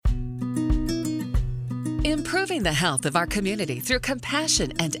Improving the health of our community through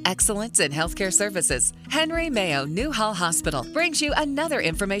compassion and excellence in healthcare services. Henry Mayo Newhall Hospital brings you another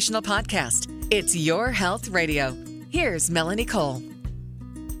informational podcast. It's Your Health Radio. Here's Melanie Cole.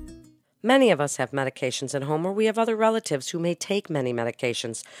 Many of us have medications at home, or we have other relatives who may take many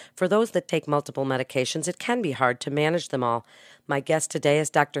medications. For those that take multiple medications, it can be hard to manage them all. My guest today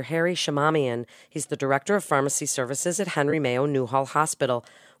is Dr. Harry Shamamian. He's the Director of Pharmacy Services at Henry Mayo Newhall Hospital.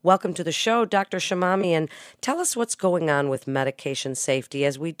 Welcome to the show, Dr. Shamamian. Tell us what's going on with medication safety,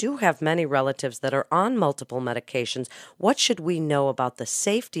 as we do have many relatives that are on multiple medications. What should we know about the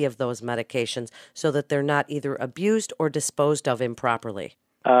safety of those medications so that they're not either abused or disposed of improperly?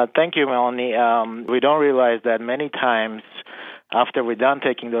 Thank you, Melanie. We don't realize that many times after we're done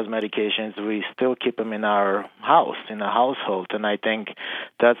taking those medications, we still keep them in our house, in the household. And I think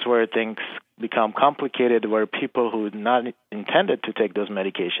that's where things become complicated, where people who not intended to take those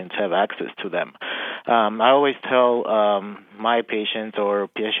medications have access to them. I always tell my patients or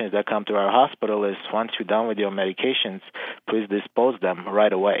patients that come to our hospital is once you're done with your medications, please dispose them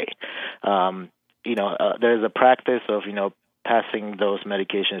right away. There's a practice of, passing those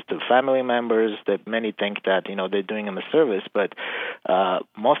medications to family members that many think that, they're doing them a service, but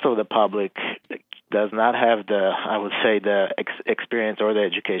most of the public does not have the experience or the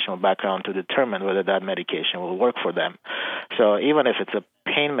educational background to determine whether that medication will work for them. So even if it's a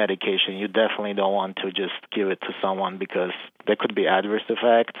pain medication, you definitely don't want to just give it to someone because there could be adverse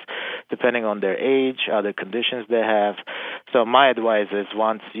effects depending on their age, other conditions they have. So my advice is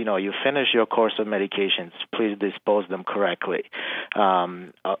once, you finish your course of medications, please dispose them correctly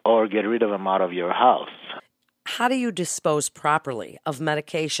or get rid of them out of your house. How do you dispose properly of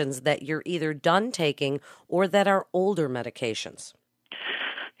medications that you're either done taking or that are older medications?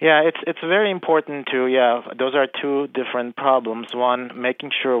 Yeah, it's very important those are two different problems. One,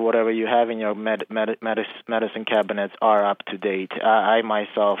 making sure whatever you have in your medicine cabinets are up to date. I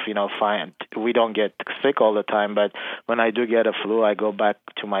myself, find we don't get sick all the time, but when I do get a flu, I go back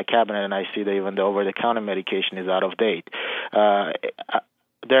to my cabinet and I see that even the over-the-counter medication is out of date.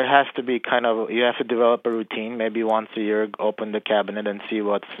 There has to be you have to develop a routine. Maybe once a year, open the cabinet and see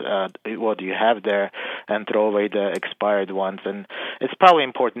what you have there, and throw away the expired ones. And it's probably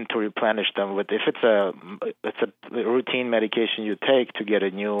important to replenish them with, if it's a routine medication you take, to get a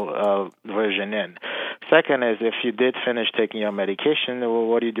new version in. Second is, if you did finish taking your medication,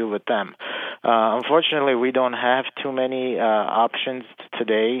 what do you do with them? Unfortunately, we don't have too many options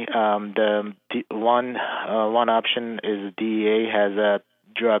today. The one option is DEA has a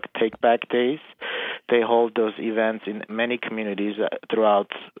drug take-back days. They hold those events in many communities throughout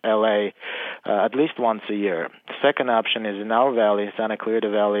L.A. At least once a year. The second option is in our valley, Santa Clarita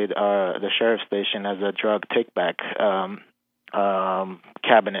Valley, the sheriff's station has a drug take-back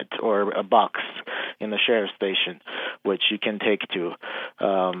cabinet or a box in the sheriff's station, which you can take to.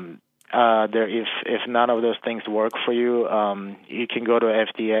 If none of those things work for you, you can go to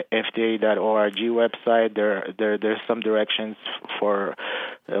FDA.org website. There's some directions for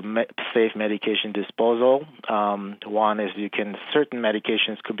safe medication disposal. One is certain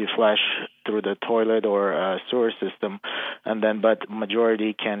medications could be flushed through the toilet or sewer system, but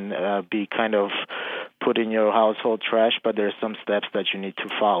majority can be put in your household trash, but there's some steps that you need to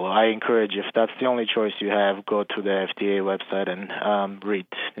follow. I encourage, if that's the only choice you have, go to the FDA website and read,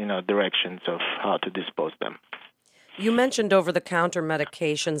 directions of how to dispose them. You mentioned over-the-counter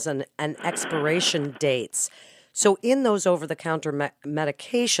medications and expiration dates. So in those over-the-counter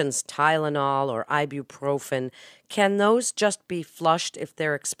medications, Tylenol or ibuprofen, can those just be flushed if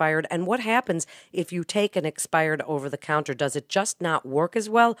they're expired? And what happens if you take an expired over-the-counter? Does it just not work as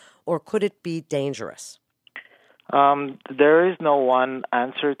well, or could it be dangerous? There is no one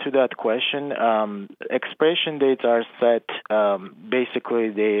answer to that question. Expiration dates are set.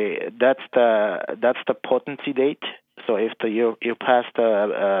 Basically, that's the potency date. So if you pass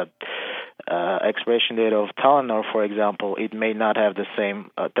the expiration date of Tylenol, for example, it may not have the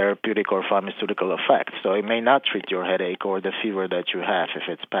same therapeutic or pharmaceutical effect. So it may not treat your headache or the fever that you have if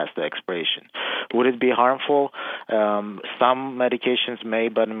it's past the expiration. Would it be harmful? Some medications may,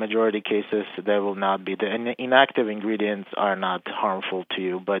 but in majority cases, they will not be. The inactive ingredients are not harmful to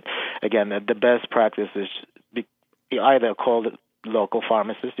you. But again, the best practice is either call local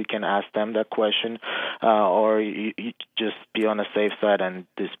pharmacists. You can ask them that question, or you just be on the safe side and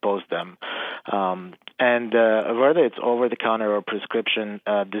dispose them. And whether it's over-the-counter or prescription,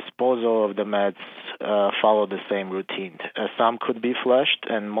 disposal of the meds follow the same routine. Some could be flushed,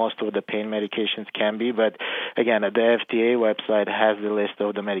 and most of the pain medications can be. But again, the FDA website has the list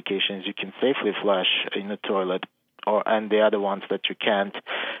of the medications you can safely flush in the toilet, and the other ones that you can't,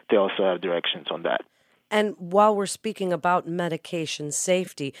 they also have directions on that. And while we're speaking about medication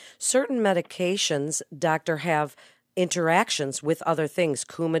safety, certain medications, doctor, have interactions with other things,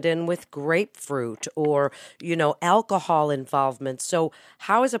 Coumadin with grapefruit or, alcohol involvement. So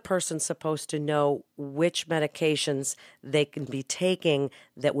how is a person supposed to know which medications they can be taking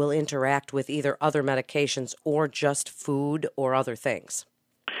that will interact with either other medications or just food or other things?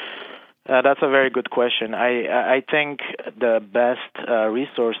 That's a very good question. I think the best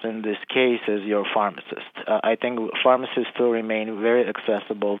resource in this case is your pharmacist. I think pharmacists still remain very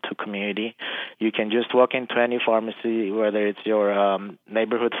accessible to community. You can just walk into any pharmacy, whether it's your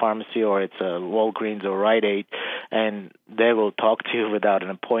neighborhood pharmacy or it's a Walgreens or Rite Aid, and they will talk to you without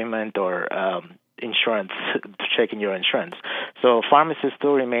an appointment or insurance, checking your insurance. So pharmacists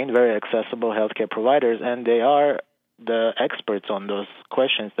still remain very accessible healthcare providers, and they are the experts on those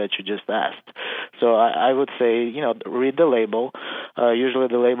questions that you just asked. So I would say, read the label. Usually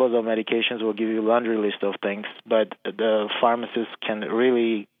the labels of medications will give you a laundry list of things, but the pharmacist can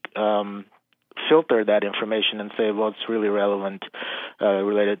really filter that information and say what's really relevant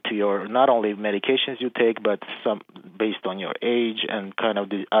related to your, not only medications you take, but some based on your age and kind of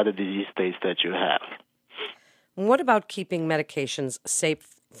the other disease states that you have. What about keeping medications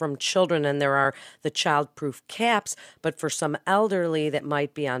safe from children? And there are the child-proof caps, but for some elderly that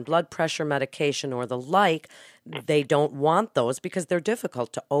might be on blood pressure medication or the like, they don't want those because they're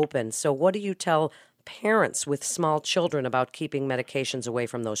difficult to open. So what do you tell parents with small children about keeping medications away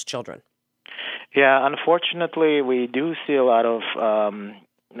from those children? Yeah, unfortunately, we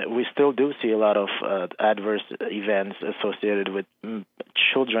still do see a lot of adverse events associated with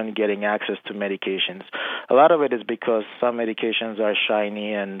children getting access to medications. A lot of it is because some medications are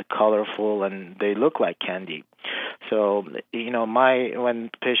shiny and colorful and they look like candy. So, when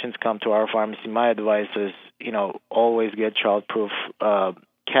patients come to our pharmacy, my advice is, always get childproof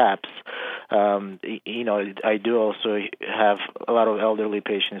caps. I do also have a lot of elderly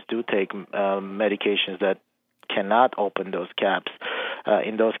patients do take medications that cannot open those caps.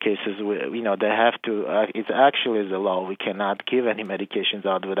 In those cases, they have to. It actually is a law. We cannot give any medications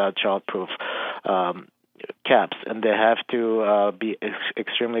out without childproof caps, and they have to be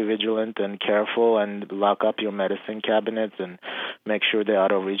extremely vigilant and careful and lock up your medicine cabinets and make sure they're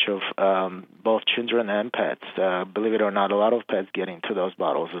out of reach of both children and pets. Believe it or not, a lot of pets get into those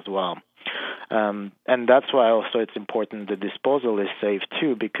bottles as well. And that's why also it's important the disposal is safe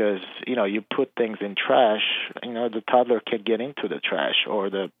too, because you put things in trash, the toddler can get into the trash or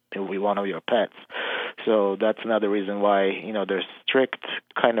one of your pets. So that's another reason why there's strict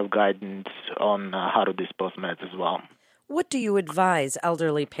kind of guidance on how to dispose meds as well. What do you advise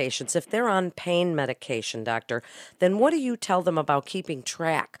elderly patients if they're on pain medication, doctor? Then what do you tell them about keeping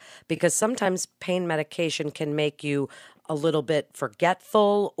track? Because sometimes pain medication can make you a little bit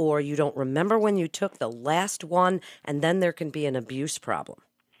forgetful, or you don't remember when you took the last one, and then there can be an abuse problem.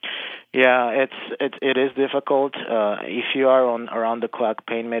 Yeah, it is difficult. If you are on around-the-clock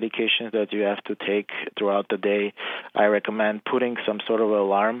pain medications that you have to take throughout the day, I recommend putting some sort of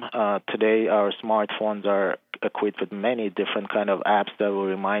alarm. Today, our smartphones are equipped with many different kind of apps that will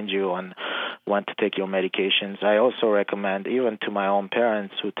remind you on when to take your medications. I also recommend, even to my own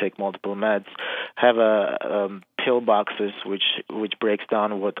parents who take multiple meds, have a pill boxes which breaks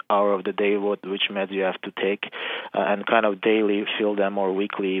down what hour of the day which meds you have to take, and kind of daily fill them or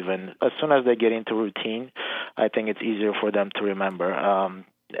weekly even. As soon as they get into routine, I think it's easier for them to remember.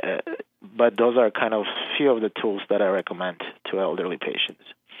 But those are kind of few of the tools that I recommend to elderly patients.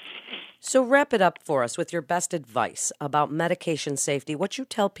 So wrap it up for us with your best advice about medication safety, what you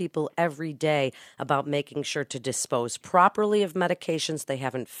tell people every day about making sure to dispose properly of medications they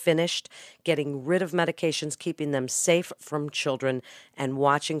haven't finished, getting rid of medications, keeping them safe from children, and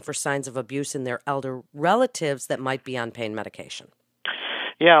watching for signs of abuse in their elder relatives that might be on pain medication.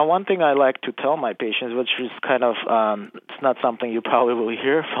 Yeah, one thing I like to tell my patients, which is kind of, it's not something you probably will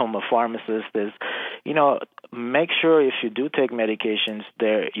hear from a pharmacist, is, make sure if you do take medications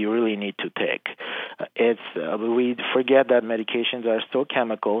there you really need to take. We forget that medications are still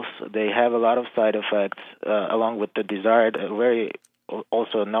chemicals. They have a lot of side effects, along with the desired,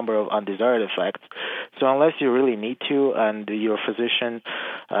 also a number of undesired effects. So unless you really need to, and your physician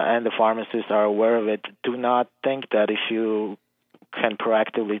and the pharmacist are aware of it, do not think that if you can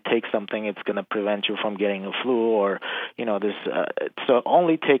proactively take something, it's going to prevent you from getting a flu or, this. So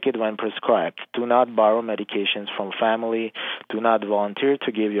only take it when prescribed. Do not borrow medications from family. Do not volunteer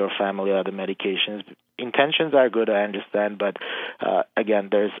to give your family other medications. Intentions are good, I understand, but again,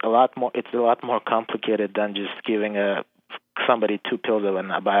 there's a lot more. It's a lot more complicated than just giving a somebody 2 pills of an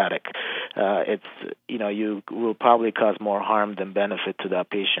antibiotic. You will probably cause more harm than benefit to that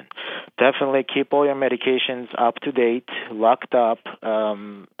patient. Definitely keep all your medications up to date, locked up.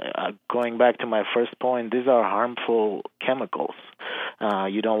 Going back to my first point, these are harmful chemicals.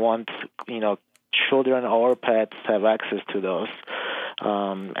 You don't want, children or pets have access to those.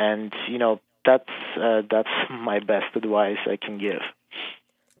 That's my best advice I can give.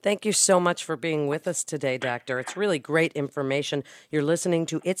 Thank you so much for being with us today, Doctor. It's really great information. You're listening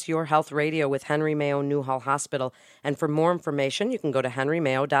to It's Your Health Radio with Henry Mayo Newhall Hospital. And for more information, you can go to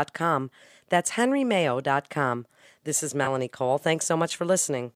henrymayo.com. That's henrymayo.com. This is Melanie Cole. Thanks so much for listening.